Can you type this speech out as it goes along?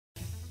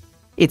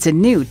It's a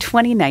new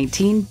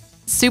 2019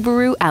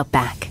 Subaru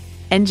Outback,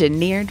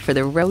 engineered for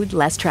the road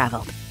less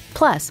traveled.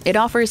 Plus, it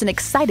offers an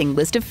exciting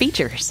list of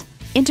features.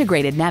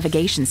 Integrated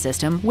navigation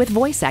system with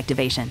voice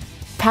activation,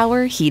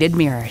 power heated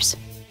mirrors,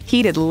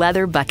 heated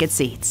leather bucket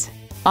seats,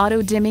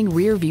 auto-dimming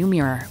rear view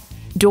mirror,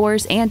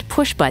 doors and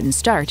push-button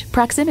start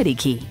proximity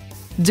key,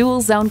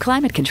 dual zone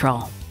climate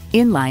control,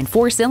 inline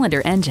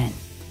 4-cylinder engine,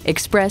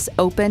 express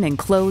open and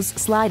close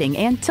sliding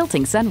and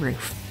tilting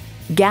sunroof,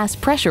 gas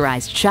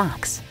pressurized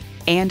shocks,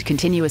 and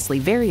continuously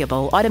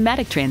variable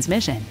automatic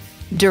transmission.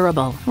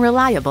 Durable,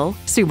 reliable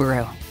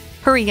Subaru.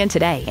 Hurry in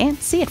today and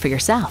see it for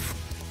yourself.